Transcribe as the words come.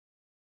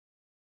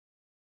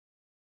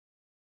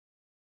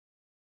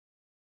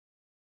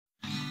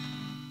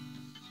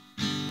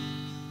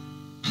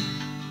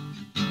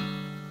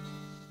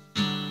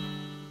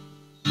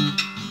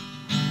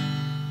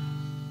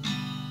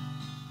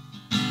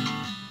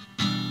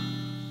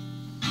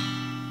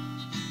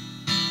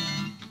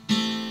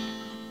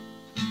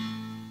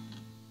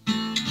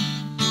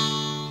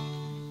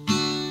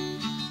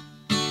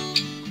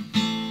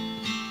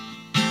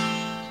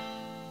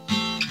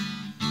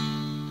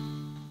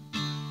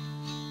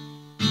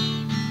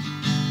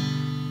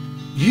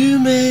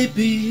may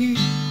be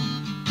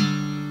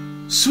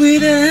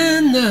sweet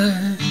and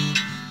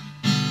nice,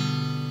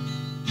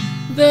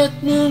 that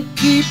won't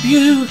keep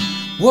you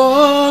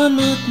warm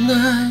at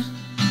night,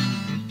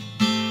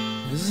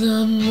 'cause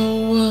I'm the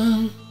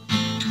one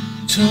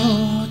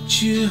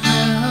taught you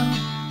how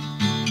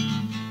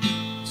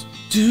to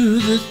do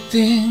the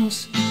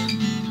things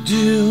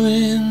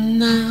doing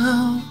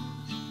now.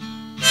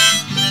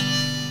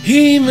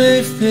 He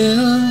may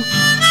fill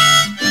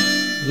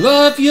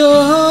love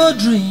your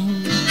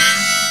dreams,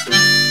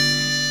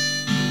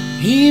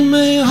 he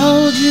may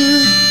hold you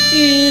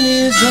in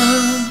his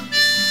arms,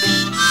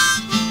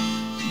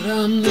 but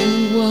I'm the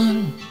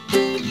one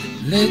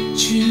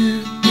let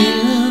you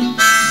in,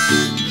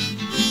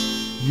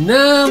 and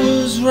I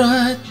was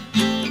right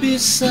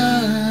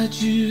beside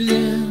you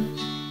then.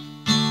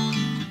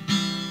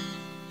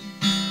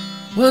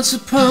 Once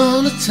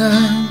upon a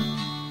time,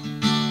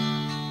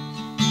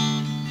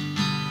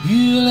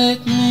 you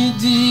let me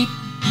deep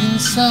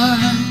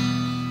inside.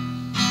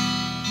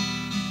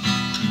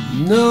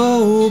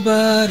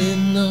 Nobody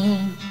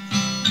knows,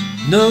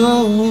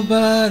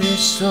 nobody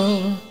saw.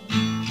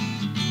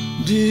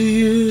 Do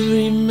you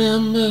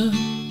remember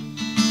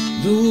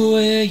the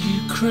way you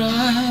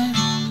cried?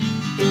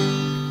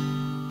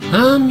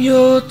 I'm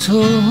your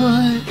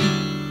toy,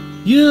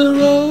 your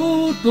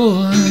old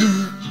boy,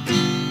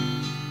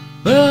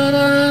 but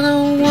I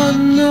don't want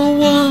no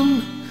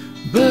one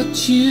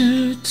but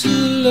you to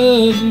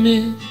love me.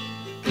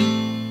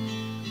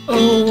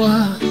 Oh,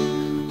 I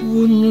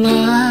wouldn't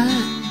lie.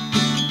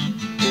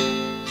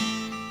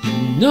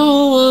 No,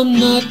 I'm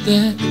not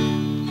that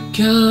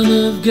kind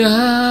of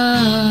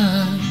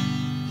guy.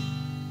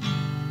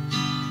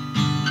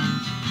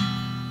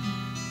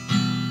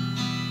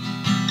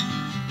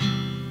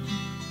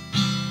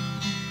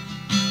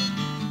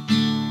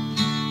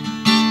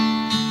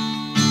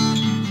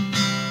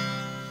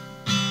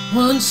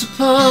 Once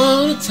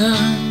upon a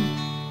time,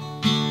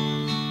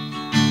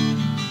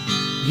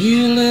 you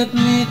let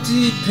me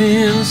deep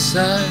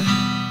inside.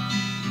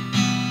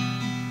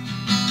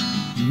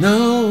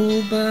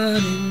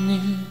 Nobody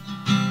knew,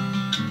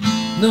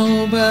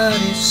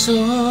 nobody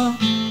saw.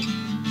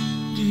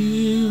 Do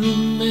you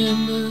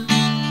remember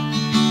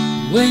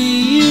the way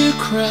you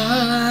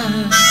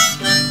cried?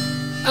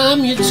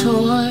 I'm your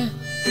toy,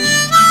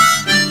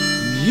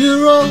 your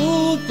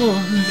old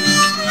boy,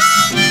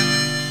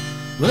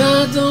 but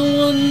I don't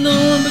want no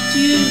one but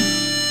you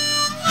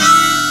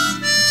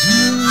to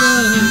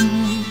love.